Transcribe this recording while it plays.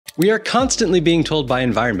We are constantly being told by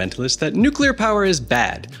environmentalists that nuclear power is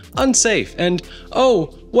bad, unsafe, and, oh,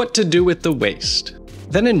 what to do with the waste.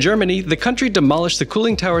 Then in Germany, the country demolished the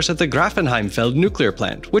cooling towers at the Grafenheimfeld nuclear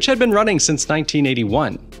plant, which had been running since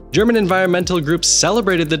 1981. German environmental groups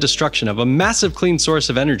celebrated the destruction of a massive clean source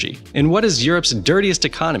of energy in what is Europe's dirtiest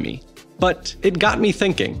economy. But it got me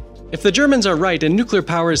thinking, if the Germans are right and nuclear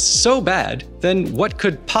power is so bad, then what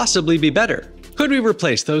could possibly be better? Could we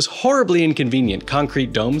replace those horribly inconvenient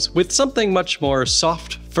concrete domes with something much more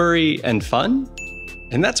soft, furry, and fun?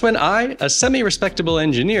 And that's when I, a semi-respectable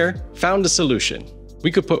engineer, found a solution. We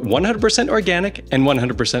could put 100% organic and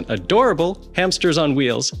 100% adorable hamsters on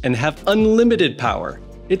wheels and have unlimited power.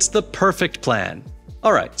 It's the perfect plan.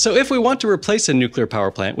 Alright, so if we want to replace a nuclear power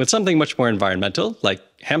plant with something much more environmental, like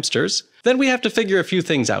hamsters, then we have to figure a few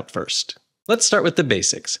things out first. Let's start with the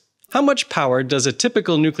basics. How much power does a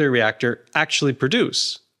typical nuclear reactor actually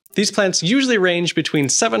produce? These plants usually range between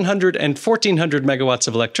 700 and 1400 megawatts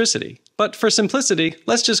of electricity, but for simplicity,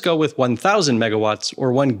 let's just go with 1000 megawatts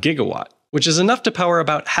or 1 gigawatt, which is enough to power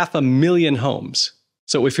about 500,000 homes.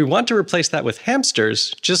 So if we want to replace that with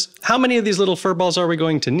hamsters, just how many of these little furballs are we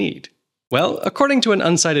going to need? Well, according to an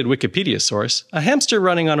unsighted Wikipedia source, a hamster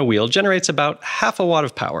running on a wheel generates about half a watt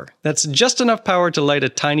of power. That's just enough power to light a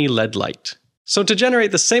tiny LED light. So to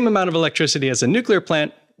generate the same amount of electricity as a nuclear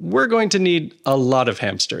plant, we're going to need a lot of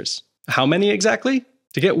hamsters. How many exactly?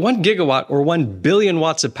 To get 1 gigawatt or 1 billion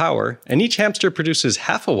watts of power, and each hamster produces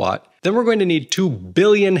half a watt, then we're going to need 2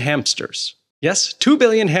 billion hamsters. Yes, 2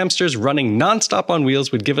 billion hamsters running non-stop on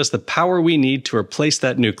wheels would give us the power we need to replace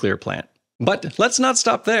that nuclear plant. But let's not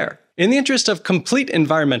stop there. In the interest of complete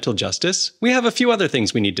environmental justice, we have a few other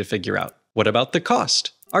things we need to figure out. What about the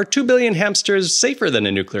cost? Are 2 billion hamsters safer than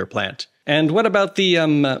a nuclear plant? And what about the,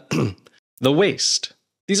 the waste?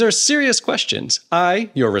 These are serious questions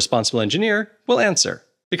I, your responsible engineer, will answer.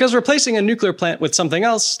 Because replacing a nuclear plant with something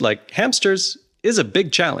else, like hamsters, is a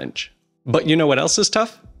big challenge. But you know what else is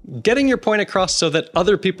tough? Getting your point across so that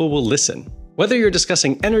other people will listen. Whether you're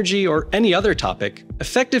discussing energy or any other topic,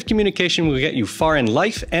 effective communication will get you far in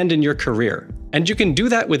life and in your career. And you can do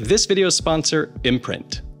that with this video's sponsor,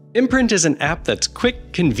 Imprint. Imprint is an app that's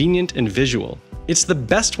quick, convenient, and visual. It's the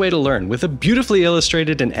best way to learn with a beautifully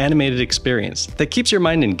illustrated and animated experience that keeps your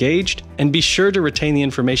mind engaged and be sure to retain the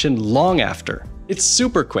information long after. It's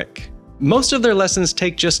super quick. Most of their lessons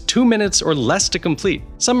take just 2 minutes or less to complete,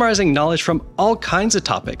 summarizing knowledge from all kinds of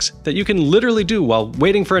topics that you can literally do while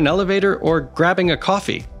waiting for an elevator or grabbing a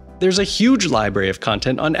coffee. There's a huge library of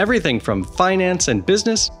content on everything from finance and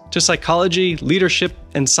business to psychology, leadership,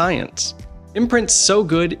 and science. Imprint's so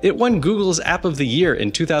good, it won Google's App of the Year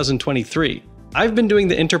in 2023. I've been doing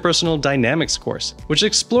the Interpersonal Dynamics course, which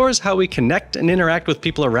explores how we connect and interact with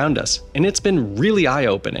people around us, and it's been really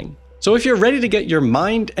eye-opening. So if you're ready to get your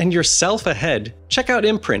mind and yourself ahead, check out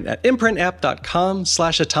Imprint at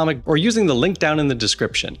imprintapp.com/atomic or using the link down in the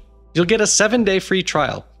description. You'll get a 7-day free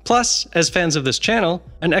trial, plus, as fans of this channel,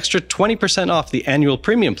 an extra 20% off the annual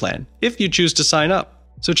premium plan if you choose to sign up.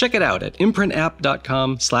 So check it out at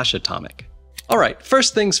imprintapp.com/atomic. Alright,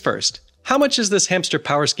 first things first. How much is this hamster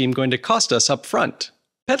power scheme going to cost us up front?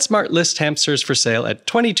 PetSmart lists hamsters for sale at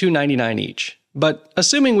 $22.99 each. But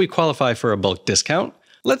assuming we qualify for a bulk discount,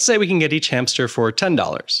 let's say we can get each hamster for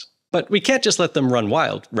 $10. But we can't just let them run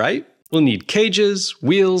wild, right? We'll need cages,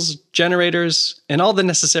 wheels, generators, and all the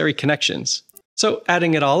necessary connections. So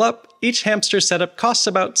adding it all up, each hamster setup costs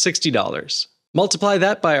about $60. Multiply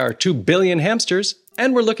that by our 2 billion hamsters,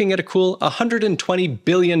 and we're looking at a cool $120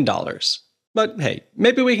 billion. But hey,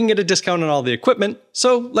 maybe we can get a discount on all the equipment,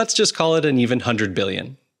 so let's just call it an even 100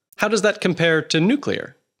 billion. How does that compare to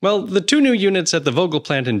nuclear? Well, the 2 new units at the Vogtle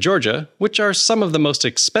plant in Georgia, which are some of the most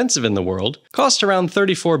expensive in the world, cost around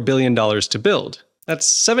 $34 billion to build. That's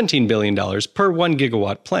 $17 billion per 1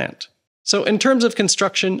 gigawatt plant. So in terms of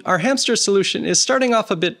construction, our hamster solution is starting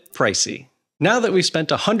off a bit pricey. Now that we've spent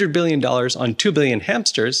 $100 billion on 2 billion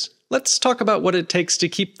hamsters, let's talk about what it takes to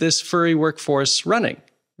keep this furry workforce running.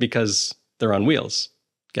 Because they're on wheels.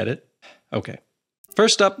 Get it? Okay.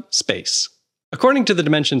 First up, space. According to the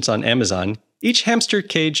dimensions on Amazon, each hamster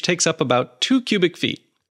cage takes up about 2 cubic feet.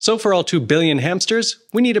 So for all 2 billion hamsters,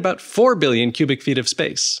 we need about 4 billion cubic feet of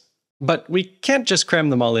space. But we can't just cram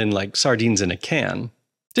them all in like sardines in a can.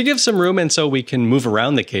 To give some room and so we can move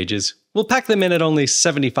around the cages, we'll pack them in at only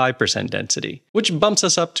 75% density, which bumps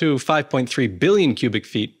us up to 5.3 billion cubic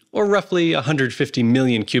feet, or roughly 150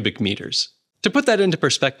 million cubic meters. To put that into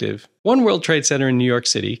perspective, one World Trade Center in New York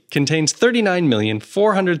City contains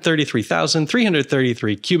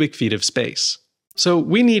 39,433,333 cubic feet of space. So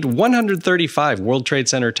we need 135 World Trade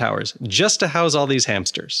Center towers just to house all these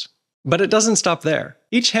hamsters. But it doesn't stop there.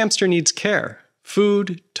 Each hamster needs care.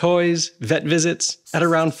 Food, toys, vet visits, at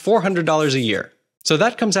around $400 a year. So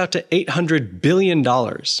that comes out to $800 billion.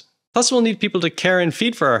 Plus we'll need people to care and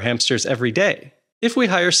feed for our hamsters every day. If we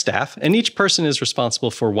hire staff and each person is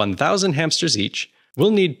responsible for 1,000 hamsters each,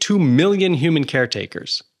 we'll need 2 million human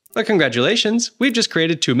caretakers. But congratulations, we've just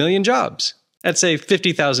created 2 million jobs. At say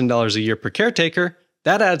 $50,000 a year per caretaker,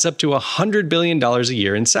 that adds up to $100 billion a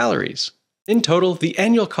year in salaries. In total, the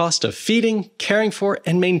annual cost of feeding, caring for,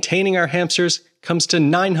 and maintaining our hamsters comes to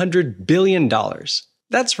 $900 billion.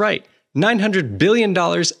 That's right, $900 billion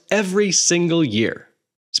every single year.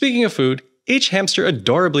 Speaking of food, each hamster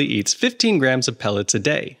adorably eats 15 grams of pellets a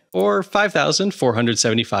day, or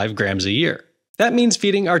 5,475 grams a year. That means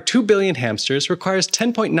feeding our 2 billion hamsters requires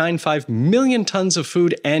 10.95 million tons of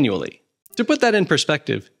food annually. To put that in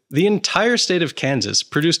perspective, the entire state of Kansas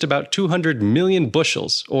produced about 200 million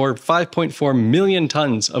bushels, or 5.4 million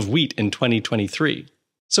tons of wheat in 2023.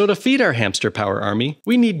 So to feed our hamster power army,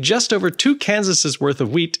 we need just over 2 Kansas's worth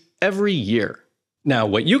of wheat every year. Now,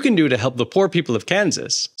 what you can do to help the poor people of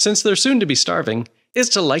Kansas, since they're soon to be starving, is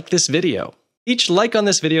to like this video. Each like on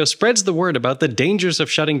this video spreads the word about the dangers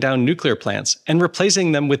of shutting down nuclear plants and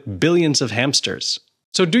replacing them with billions of hamsters.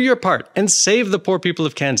 So do your part and save the poor people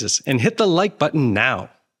of Kansas and hit the like button now.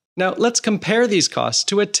 Now, let's compare these costs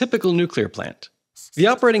to a typical nuclear plant. The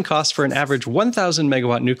operating cost for an average 1,000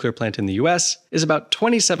 megawatt nuclear plant in the US is about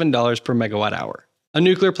 $27 per megawatt hour. A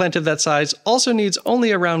nuclear plant of that size also needs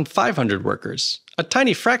only around 500 workers, a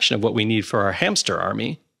tiny fraction of what we need for our hamster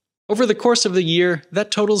army. Over the course of the year,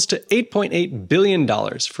 that totals to $8.8 billion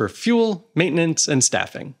for fuel, maintenance, and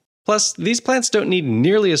staffing. Plus, these plants don't need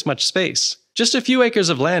nearly as much space. Just a few acres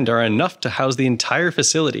of land are enough to house the entire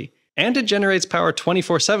facility, and it generates power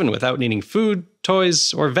 24/7 without needing food,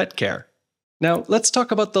 toys, or vet care. Now, let's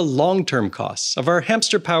talk about the long-term costs of our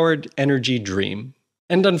hamster-powered energy dream.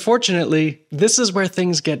 And unfortunately, this is where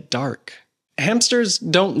things get dark. Hamsters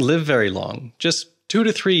don't live very long, just 2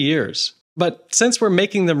 to 3 years. But since we're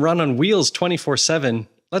making them run on wheels 24/7,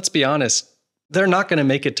 let's be honest, they're not going to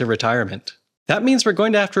make it to retirement. That means we're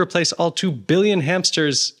going to have to replace all 2 billion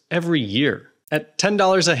hamsters every year. At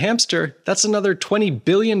 $10 a hamster, that's another $20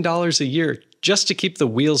 billion a year just to keep the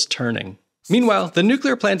wheels turning. Meanwhile, the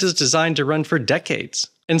nuclear plant is designed to run for decades.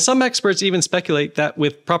 And some experts even speculate that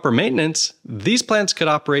with proper maintenance, these plants could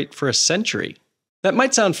operate for a century. That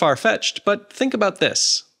might sound far-fetched, but think about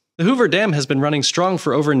this. The Hoover Dam has been running strong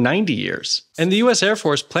for over 90 years, and the US Air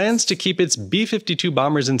Force plans to keep its B-52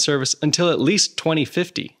 bombers in service until at least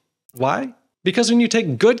 2050. Why? Because when you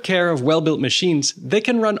take good care of well-built machines, they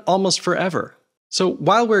can run almost forever. So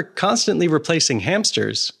while we're constantly replacing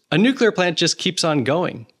hamsters, a nuclear plant just keeps on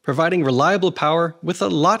going, providing reliable power with a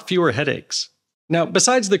lot fewer headaches. Now,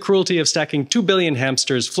 besides the cruelty of stacking 2 billion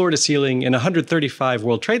hamsters floor to ceiling in 135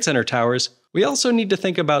 World Trade Center towers, we also need to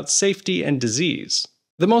think about safety and disease.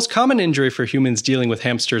 The most common injury for humans dealing with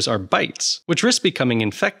hamsters are bites, which risk becoming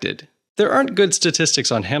infected. There aren't good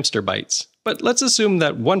statistics on hamster bites, but let's assume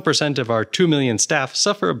that 1% of our 2 million staff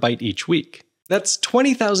suffer a bite each week. That's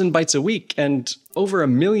 20,000 bites a week and over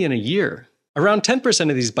 1 million a year. Around 10%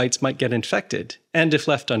 of these bites might get infected, and if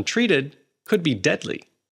left untreated, could be deadly.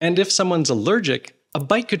 And if someone's allergic, a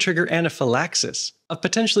bite could trigger anaphylaxis, a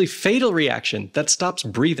potentially fatal reaction that stops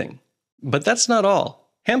breathing. But that's not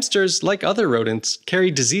all. Hamsters, like other rodents, carry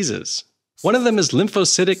diseases. One of them is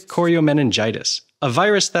lymphocytic choriomeningitis, a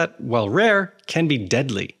virus that, while rare, can be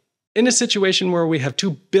deadly. In a situation where we have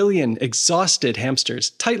 2 billion exhausted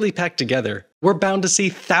hamsters tightly packed together, we're bound to see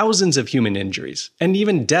thousands of human injuries, and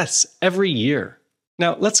even deaths every year.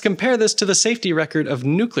 Now, let's compare this to the safety record of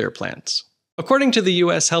nuclear plants. According to the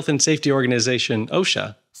US Health and Safety Organization,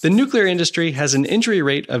 OSHA, the nuclear industry has an injury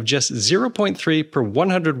rate of just 0.3 per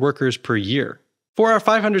 100 workers per year. For our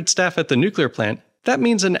 500 staff at the nuclear plant, that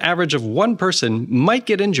means an average of 1 person might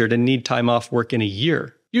get injured and need time off work in a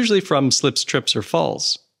year, usually from slips, trips, or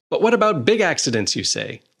falls. But what about big accidents, you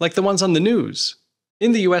say, like the ones on the news?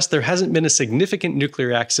 In the US, there hasn't been a significant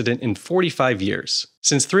nuclear accident in 45 years,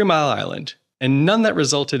 since 3 Mile Island, and none that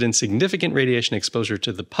resulted in significant radiation exposure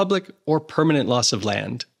to the public or permanent loss of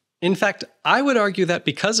land. In fact, I would argue that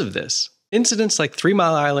because of this, incidents like 3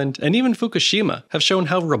 Mile Island and even Fukushima have shown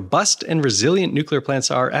how robust and resilient nuclear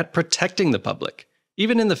plants are at protecting the public,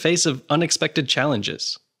 even in the face of unexpected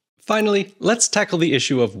challenges. Finally, let's tackle the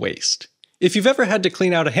issue of waste. If you've ever had to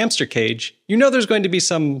clean out a hamster cage, you know there's going to be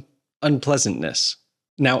some unpleasantness.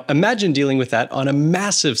 Now, imagine dealing with that on a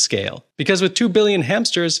massive scale, because with 2 billion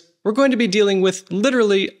hamsters, we're going to be dealing with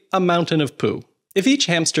literally a mountain of poo. If each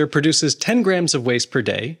hamster produces 10 grams of waste per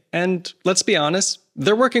day, and let's be honest,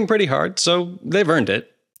 they're working pretty hard, so they've earned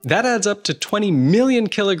it, That adds up to 20 million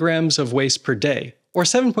kilograms of waste per day, or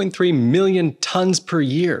 7.3 million tons per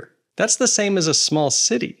year. That's the same as a small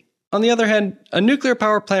city. On the other hand, a nuclear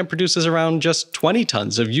power plant produces around just 20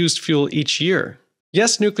 tons of used fuel each year.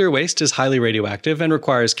 Yes, nuclear waste is highly radioactive and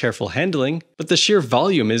requires careful handling, but the sheer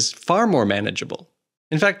volume is far more manageable.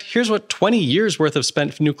 In fact, here's what 20 years worth of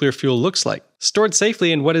spent nuclear fuel looks like, stored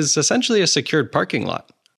safely in what is essentially a secured parking lot.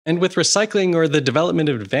 And with recycling or the development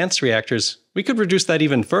of advanced reactors, we could reduce that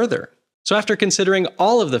even further. So after considering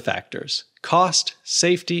all of the factors, cost,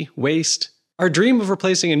 safety, waste, our dream of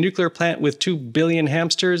replacing a nuclear plant with 2 billion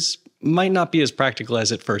hamsters might not be as practical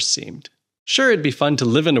as it first seemed. Sure, it'd be fun to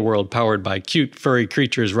live in a world powered by cute, furry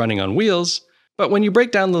creatures running on wheels, but when you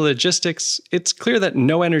break down the logistics, it's clear that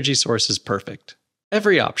no energy source is perfect.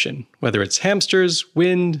 Every option, whether it's hamsters,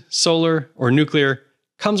 wind, solar, or nuclear,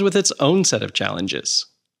 comes with its own set of challenges.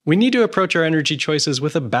 We need to approach our energy choices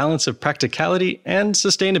with a balance of practicality and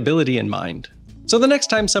sustainability in mind. So the next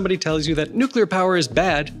time somebody tells you that nuclear power is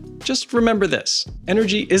bad, just remember this.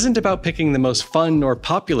 Energy isn't about picking the most fun or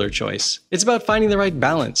popular choice. It's about finding the right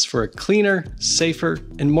balance for a cleaner, safer,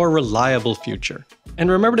 and more reliable future. And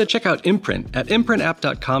remember to check out Imprint at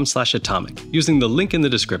imprintapp.com/atomic using the link in the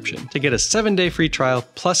description to get a 7-day free trial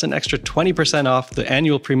plus an extra 20% off the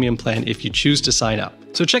annual premium plan if you choose to sign up.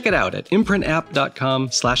 So check it out at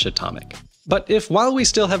imprintapp.com/atomic. But if while we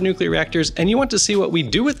still have nuclear reactors and you want to see what we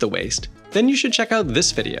do with the waste, then you should check out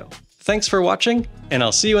this video. Thanks for watching, and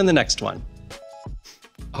I'll see you in the next one.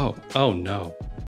 Oh no.